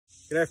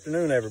Good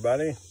afternoon,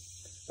 everybody.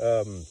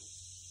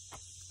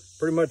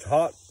 Pretty much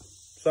hot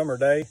summer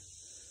day.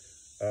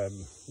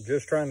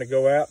 Just trying to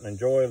go out and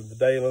enjoy the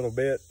day a little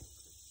bit.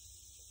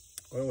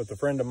 Went with a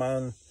friend of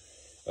mine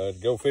to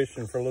go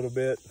fishing for a little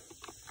bit.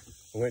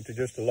 We went to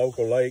just a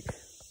local lake.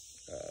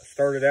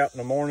 Started out in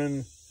the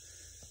morning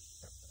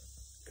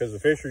because the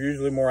fish are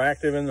usually more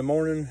active in the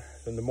morning.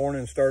 In the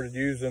morning, started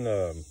using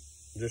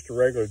just a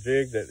regular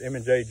jig, that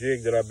M&J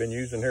jig that I've been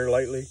using here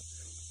lately.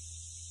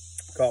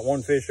 Caught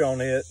one fish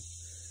on it,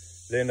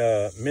 then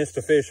missed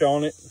a fish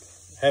on it.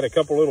 Had a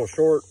couple little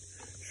short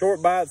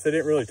bites that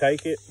didn't really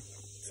take it.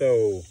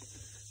 So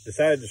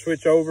decided to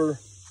switch over,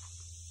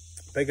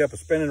 pick up a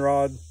spinning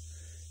rod,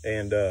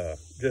 and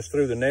just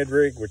threw the Ned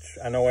rig, which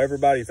I know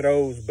everybody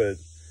throws, but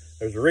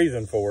there's a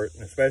reason for it,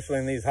 and especially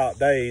in these hot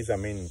days. I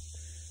mean,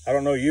 I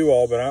don't know you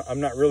all, but I'm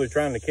not really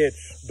trying to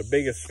catch the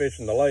biggest fish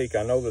in the lake.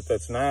 I know that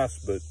that's nice,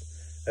 but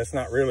that's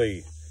not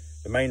really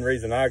the main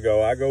reason I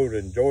go. I go to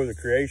enjoy the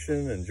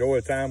creation, enjoy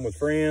a time with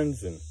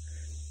friends, and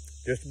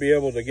just to be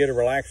able to get a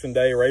relaxing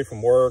day away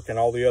from work and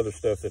all the other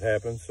stuff that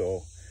happens.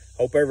 So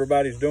hope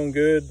everybody's doing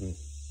good. And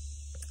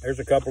there's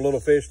a couple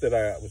little fish that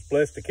I was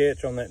blessed to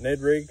catch on that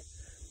Ned rig.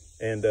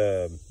 And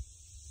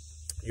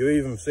you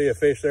even see a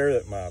fish there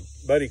that my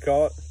buddy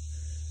caught.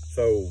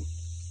 So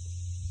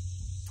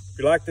if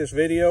you like this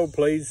video,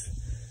 please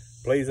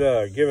give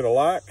it a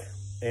like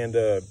and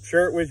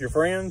share it with your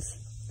friends.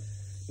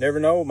 Never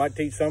know, it might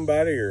teach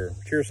somebody or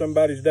cheer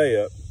somebody's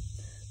day up.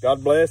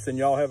 God bless, and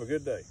y'all have a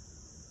good day.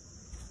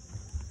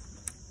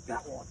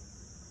 Got one.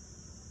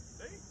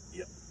 See?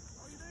 Yep.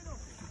 Oh, you did,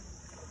 don't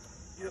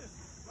you? Yep.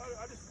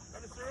 I just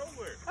threw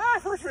over it. Ah,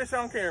 first fish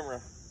on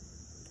camera.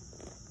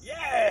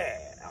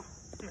 Yeah.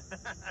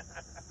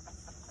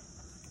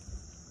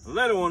 A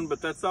little one,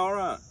 but that's all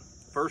right.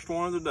 First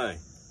one of the day.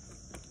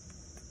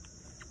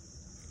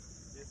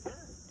 Yes, sir.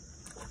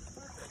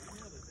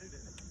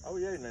 Oh,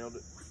 yeah, he nailed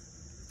it.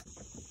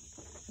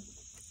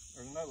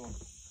 There's another one.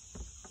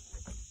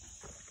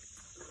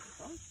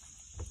 Huh?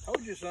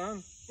 Told you,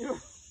 son.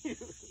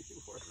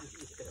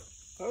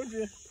 Told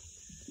you.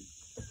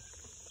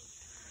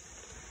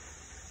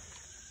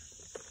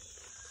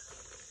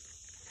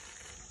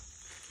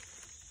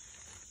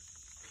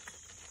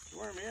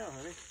 Wear me out,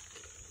 honey.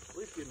 At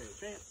least give me a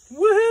chance.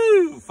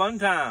 Woohoo! Fun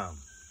time.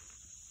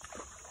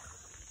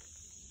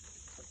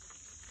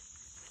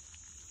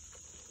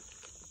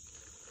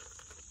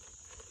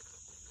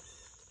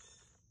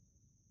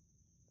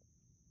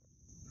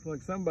 Looks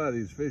like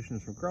somebody's fishing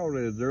some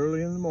crawdads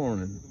early in the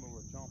morning.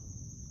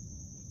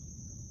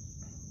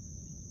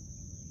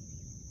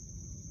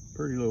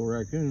 Pretty little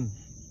raccoons.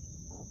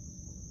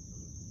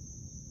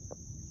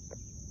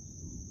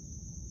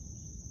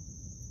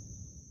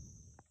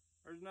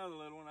 There's another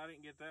little one. I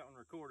didn't get that one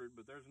recorded,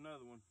 but there's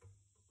another one.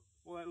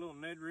 Well, that little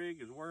Ned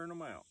rig is wearing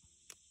them out.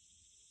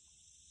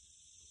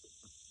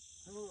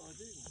 Oh, I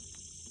do.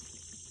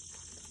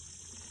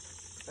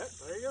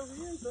 There he goes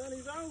again, son.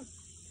 He's on.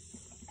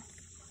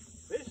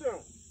 Fish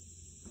on.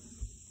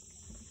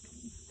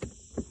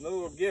 Another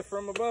little gift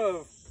from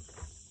above.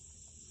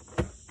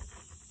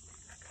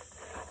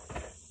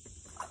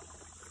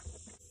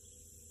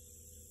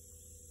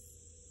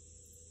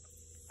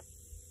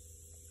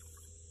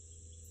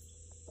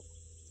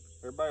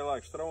 Everybody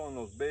likes throwing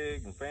those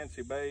big and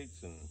fancy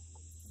baits and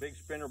big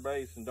spinner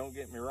baits, and don't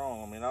get me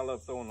wrong, I mean, I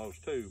love throwing those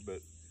too,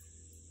 but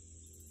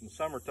in the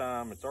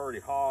summertime, it's already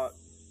hot.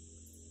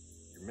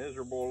 You're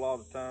miserable a lot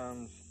of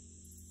times.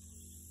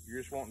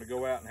 You're just wanting to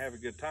go out and have a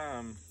good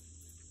time.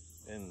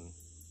 And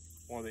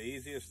one of the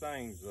easiest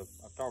things,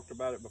 I've talked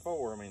about it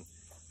before, I mean,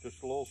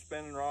 just a little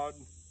spinning rod,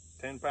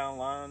 10-pound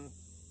line,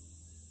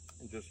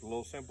 and just a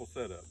little simple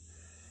setup.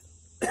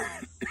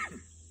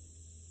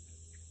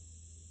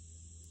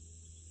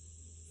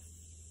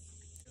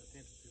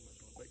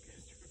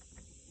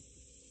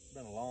 It's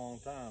been a long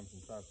time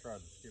since I've tried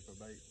to skip a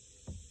bait.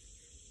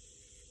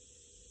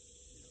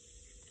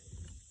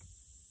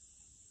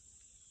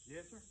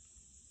 Yes, sir.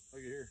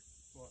 Look at here.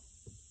 What?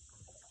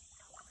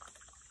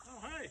 Oh,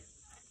 hey.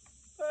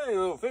 Hey,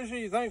 little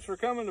fishy, thanks for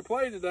coming to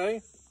play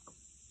today.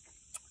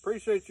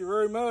 Appreciate you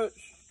very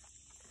much.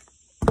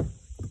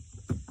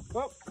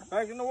 Well,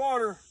 back in the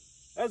water.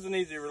 That's an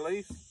easy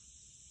release.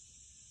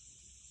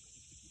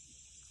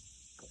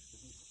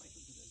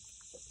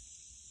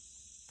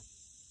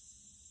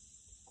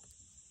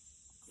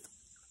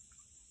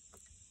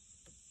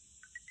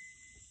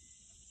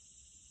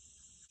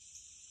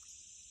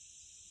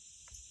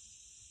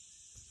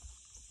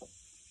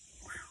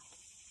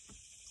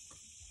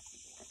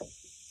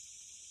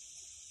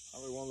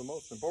 Probably one of the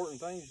most important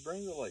things you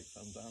bring to the lake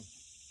sometimes.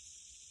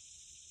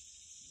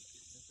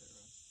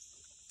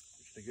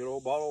 Just a good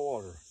old bottle of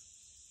water.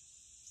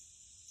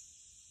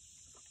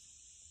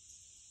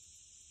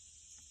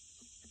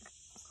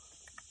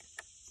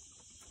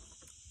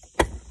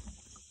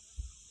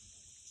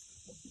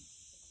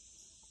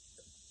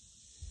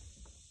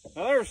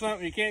 Now there's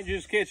something you can't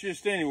just catch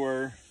just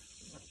anywhere.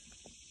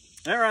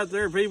 That right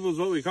there, people, is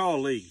what we call a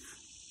leaf.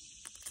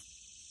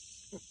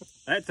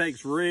 That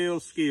takes real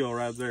skill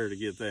right there to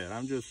get that.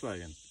 I'm just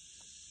saying.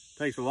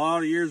 Takes a lot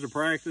of years of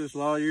practice, a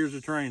lot of years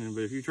of training,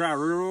 but if you try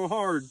real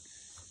hard,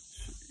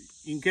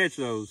 you can catch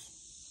those.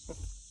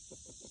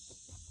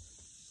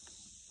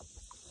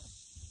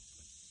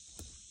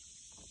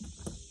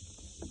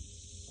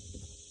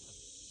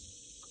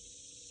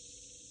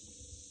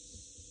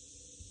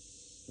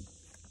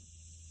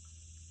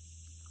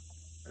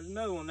 There's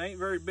another one. They ain't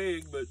very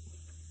big, but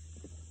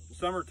in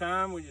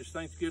summertime, we just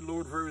thank the good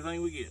Lord for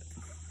everything we get.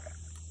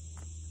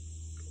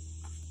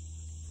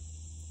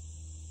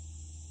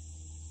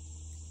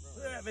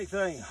 Look at that big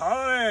thing.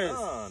 Hot as.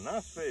 Oh,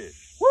 nice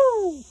fish.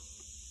 Woo!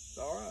 It's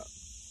all right.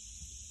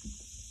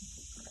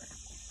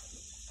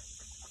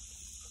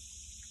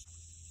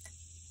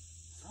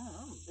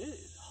 Son, it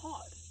is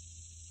hot.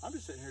 I'm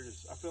just sitting here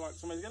I feel like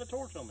somebody's got a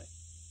torch on me.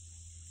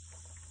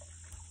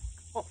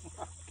 Oh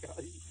my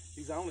God,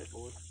 he's on it,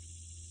 boy.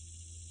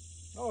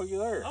 Oh, you're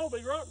there. Oh,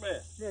 big rock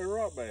bass. Yeah,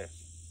 rock bass.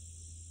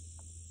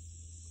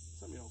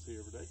 Something you don't see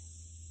every day.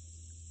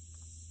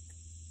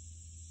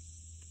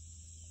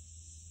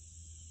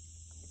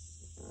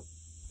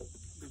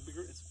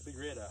 It's a big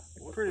red eye.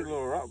 Boy, Pretty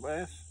little rock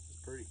bass. It's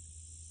pretty.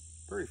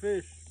 Pretty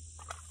fish.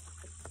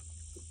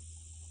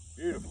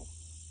 Beautiful.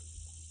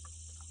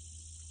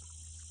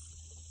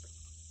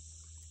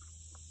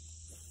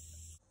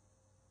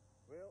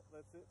 Well,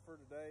 that's it for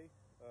today.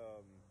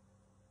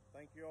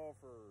 Thank you all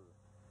for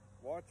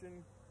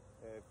watching.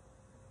 If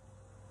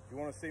you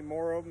want to see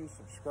more of them,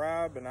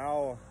 subscribe, and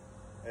I'll,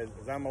 as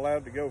I'm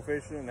allowed to go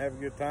fishing and have a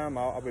good time,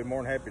 I'll be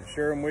more than happy to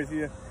share them with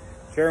you.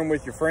 Share them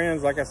with your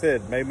friends. Like I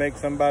said, may make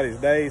somebody's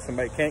day.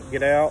 Somebody can't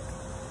get out.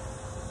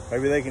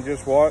 Maybe they can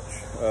just watch.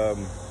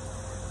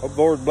 Hope the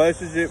Lord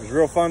blesses you. It was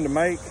real fun to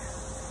make.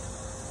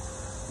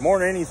 More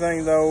than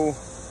anything, though,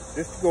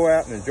 just to go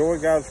out and enjoy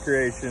God's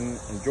creation,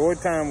 enjoy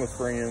time with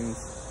friends,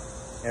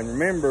 and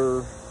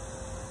remember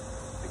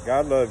that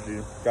God loves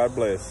you. God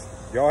bless.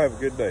 Y'all have a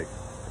good day.